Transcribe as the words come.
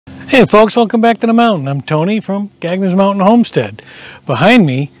Hey folks, welcome back to the mountain. I'm Tony from Gagner's Mountain Homestead. Behind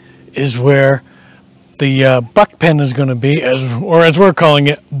me is where the buck pen is going to be, as we're calling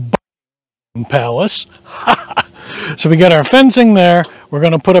it, Palace. So we got our fencing there. We're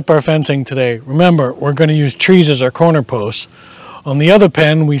going to put up our fencing today. Remember, we're going to use trees as our corner posts. On the other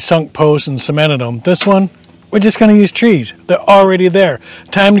pen, we sunk posts and cemented them. This one, we're just going to use trees. They're already there.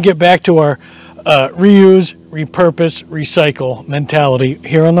 Time to get back to our reuse, repurpose, recycle mentality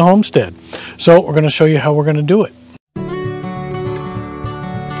here on the homestead. So we're going to show you how we're going to do it.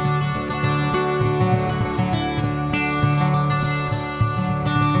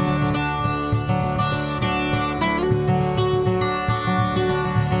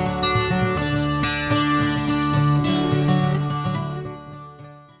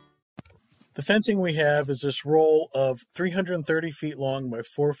 The fencing we have is this roll of 330 feet long by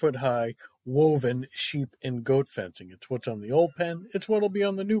 4 foot high woven sheep and goat fencing. It's what's on the old pen. It's what'll be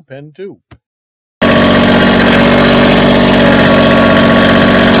on the new pen too.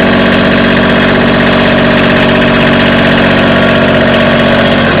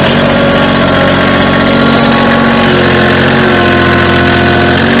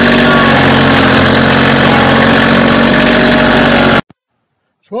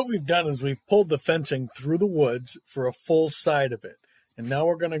 So what we've done is we've pulled the fencing through the woods for a full side of it. And now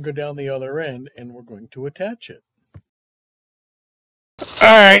we're going to go down the other end and we're going to attach it. All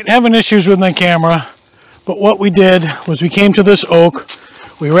right, having issues with my camera. But what we did was we came to this oak,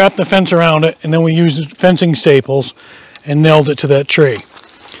 we wrapped the fence around it, and then we used fencing staples and nailed it to that tree.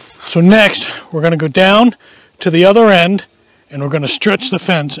 So next, we're going to go down to the other end and we're going to stretch the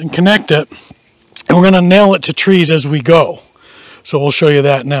fence and connect it. And we're going to nail it to trees as we go. So we'll show you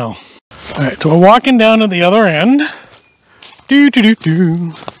that now. All right, so we're walking down to the other end. So,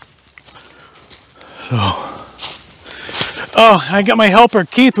 I got my helper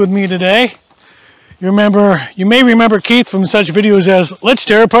Keith with me today. You may remember Keith from such videos as Let's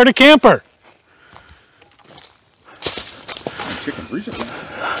Tear Apart a Camper. Chicken freezer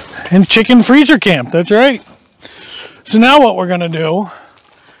camp. And Chicken Freezer Camp, that's right. So now what we're gonna do,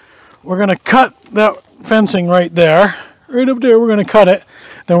 we're gonna cut that fencing right there. Right up there, we're going to cut it.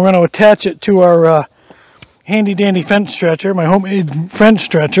 Then we're going to attach it to our handy dandy fence stretcher, my homemade fence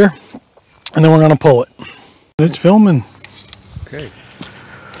stretcher, and then we're going to pull it. It's filming. Okay.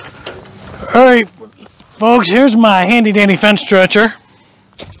 All right, folks, here's my handy dandy fence stretcher.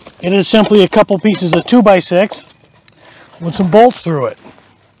 It is simply a couple pieces of 2x6 with some bolts through it.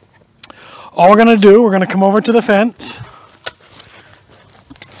 All we're going to do, we're going to come over to the fence.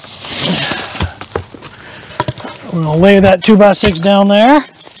 We're going to lay that 2x6 down there.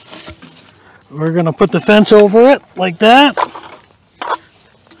 We're going to put the fence over it like that.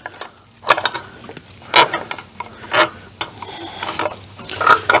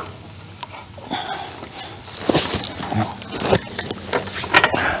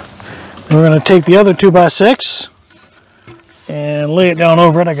 We're going to take the other 2x6 and lay it down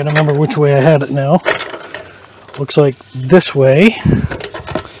over it. I got to remember which way I had it now. Looks like this way.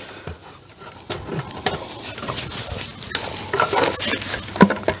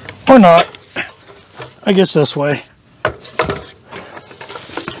 Or not. I guess this way.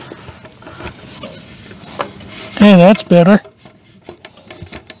 Hey, that's better.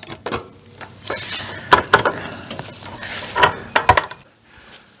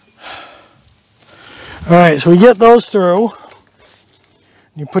 All right, so we get those through.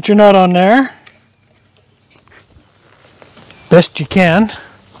 You put your nut on there. Best you can.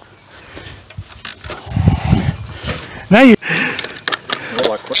 Now you...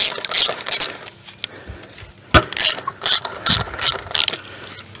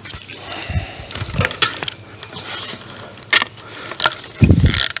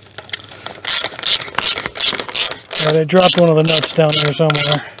 I dropped one of the nuts down there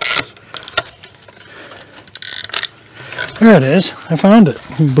somewhere. There it is. I found it.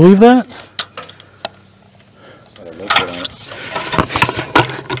 Can you believe that?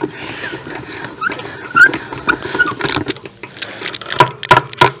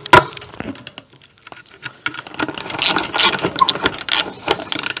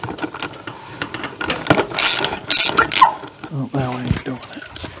 Oh, now I ain't doing it.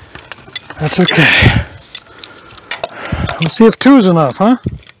 That's okay. Let's see if 2's enough, huh?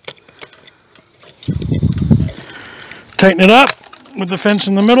 Tighten it up with the fence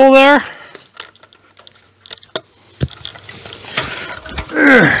in the middle there.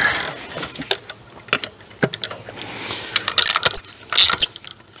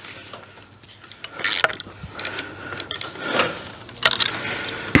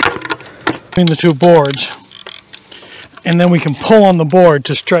 Between the two boards. and then we can pull on the board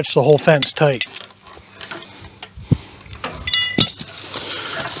to stretch the whole fence tight.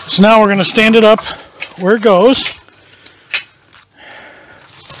 So now we're going to stand it up where it goes.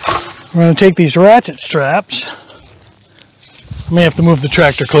 We're going to take these ratchet straps. I may have to move the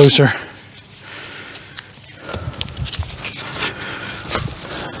tractor closer.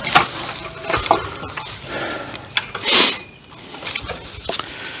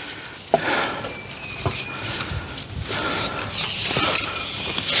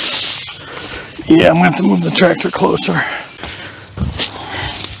 Yeah, I'm going to have to move the tractor closer.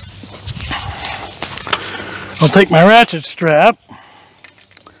 I'll take my ratchet strap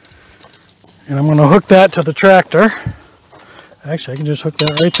and I'm going to hook that to the tractor. Actually, I can just hook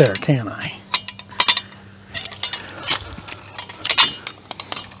that right there, can't I?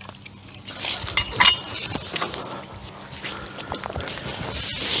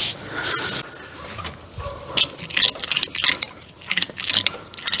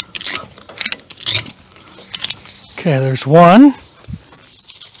 Okay, there's one.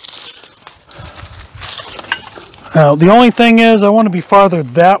 Now, the only thing is I want to be farther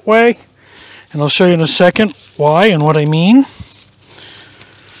that way, and I'll show you in a second why and what I mean.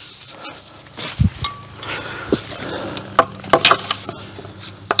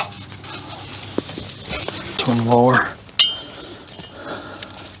 This one lower.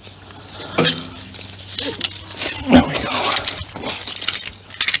 There we go.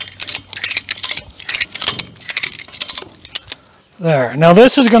 There. Now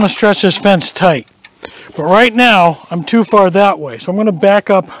this is going to stretch this fence tight. But right now, I'm too far that way, so I'm going to back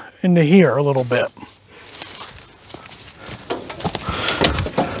up into here a little bit.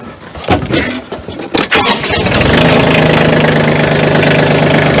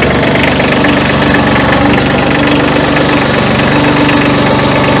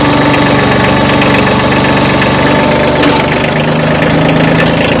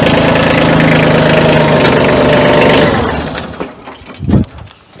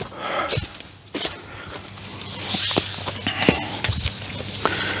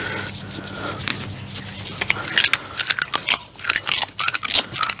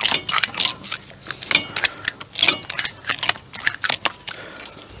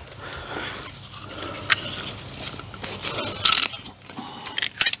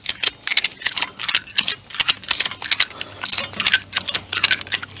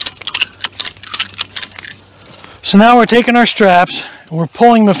 So now we're taking our straps and we're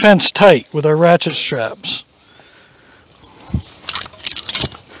pulling the fence tight with our ratchet straps.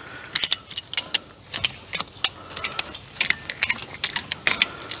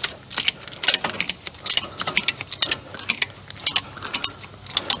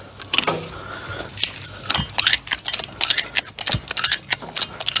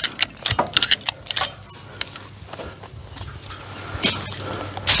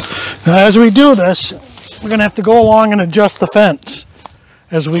 Now as we do this, we're going to have to go along and adjust the fence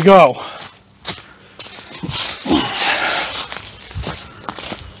as we go.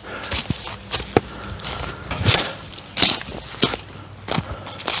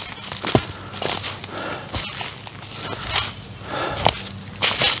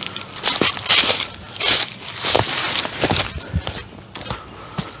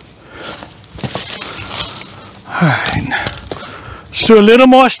 All right, let's do a little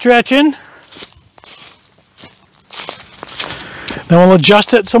more stretching. Then we'll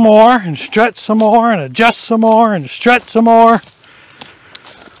adjust it some more and stretch some more and adjust some more and stretch some more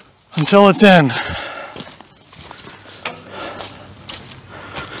until it's in.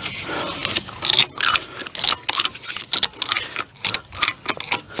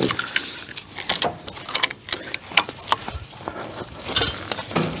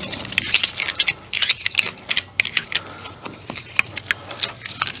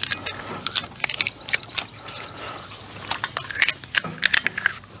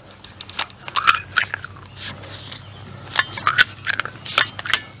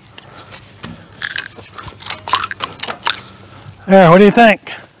 There, what do you think?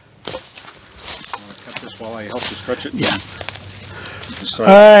 Cut this while I help you stretch it. Yeah.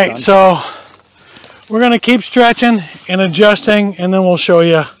 Alright, so we're going to keep stretching and adjusting, and then we'll show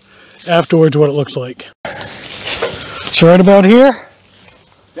you afterwards what it looks like. So right about here?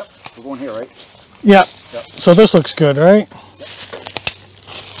 Yep, we're going here, right? Yeah. Yep. So this looks good, right? Yep.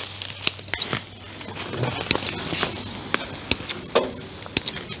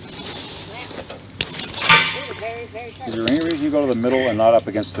 Is there any reason you go to the middle and not up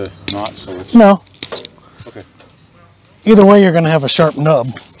against the knot so it's... No. Okay. Either way, you're going to have a sharp nub.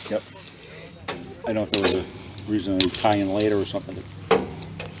 Yep. I don't know if there was a reason to tie in later or something.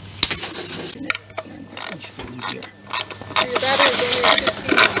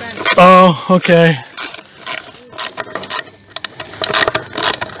 Oh, okay.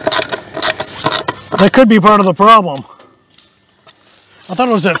 That could be part of the problem. I thought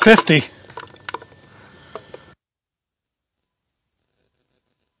it was at 50.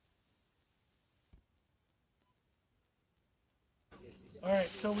 Alright,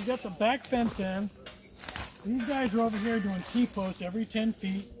 so we got the back fence in. These guys are over here doing T-posts every 10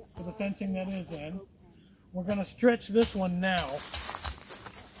 feet for the fencing that is in. We're going to stretch this one now.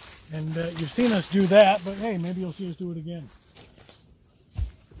 And you've seen us do that, but hey, maybe you'll see us do it again. You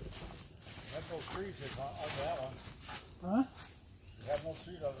have no trees under that one. Huh? You have no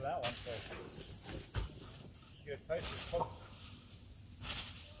trees under that one, so get a tight post.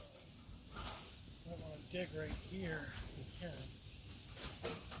 I want to dig right here. If we can.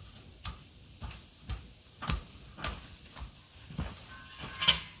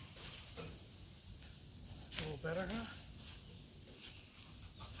 A little better, huh?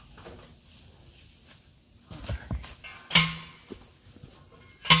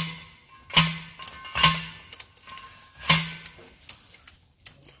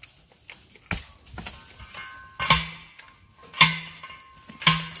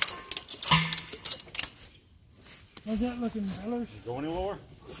 How's that looking, fellas? Go any lower?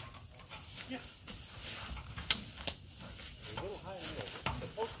 Yeah. A little high in the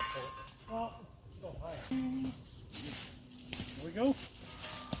post. Well, still higher. Here we go.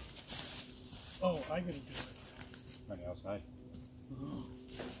 Oh, I gotta do it. On the outside.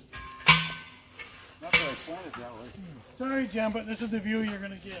 Not that I planned it that way. Sorry, Jen, but this is the view you're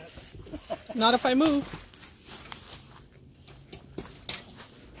gonna get. Not if I move.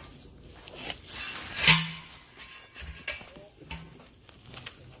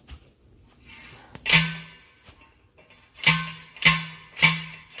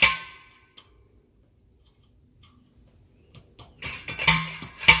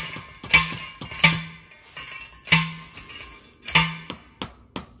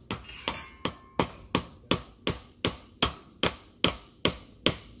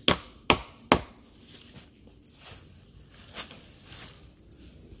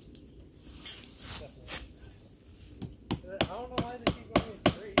 I don't know why they keep going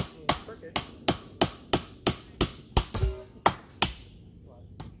straight and crooked.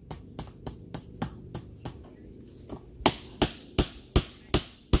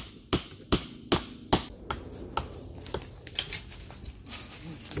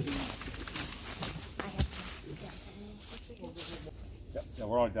 Yeah,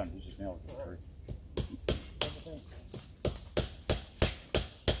 we're all done. You just nailed it. Sorry.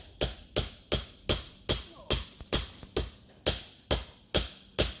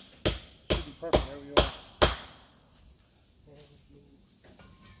 Perfect, there we go.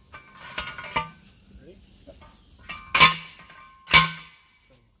 Ready? Yep.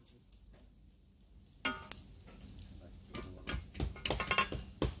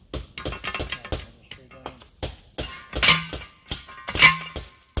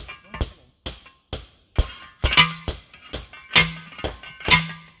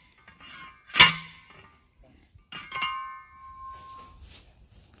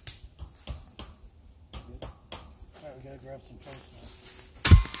 Alright, we gotta grab some posts now.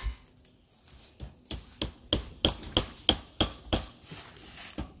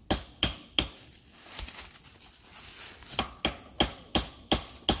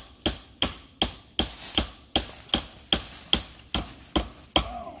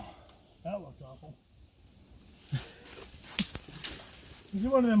 That looked awful. Is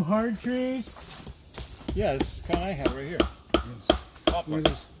it one of them hard trees? Yeah, this is the kind I have right here. Yes. Poplar.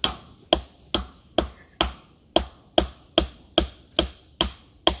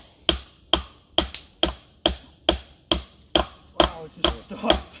 Wow, it just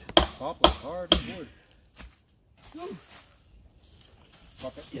stopped. Poplar, hard and wood.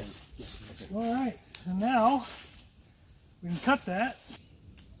 Bucket? Yes. Yes. Okay. Alright, and now we can cut that.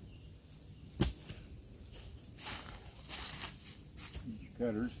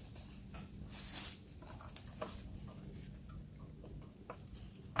 Cutters.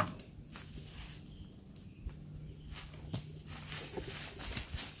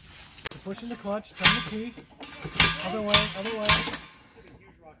 Pushing the clutch, turn the key. Other way, other way.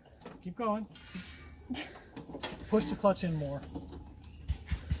 Keep going. Push the clutch in more.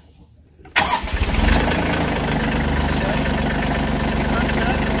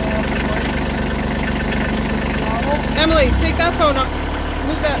 Emily, take that phone up.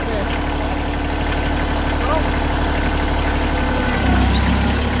 Move that there.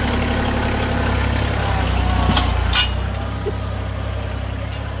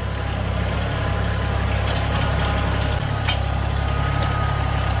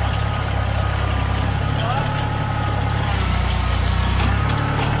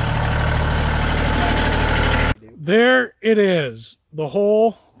 it is. The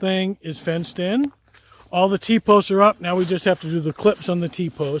whole thing is fenced in. All the T-posts are up. Now we just have to do the clips on the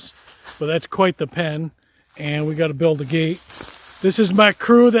T-posts. But that's quite the pen. And we got to build a gate. This is my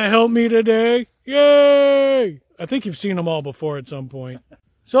crew that helped me today. Yay! I think you've seen them all before at some point.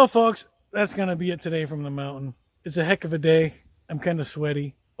 So, folks, that's going to be it today from the mountain. It's a heck of a day. I'm kind of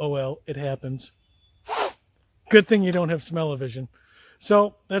sweaty. Oh, well, it happens. Good thing you don't have smell-o-vision.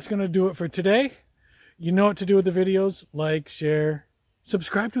 So, that's going to do it for today. You know what to do with the videos. Like, share,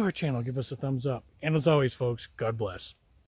 subscribe to our channel. Give us a thumbs up. And as always, folks, God bless.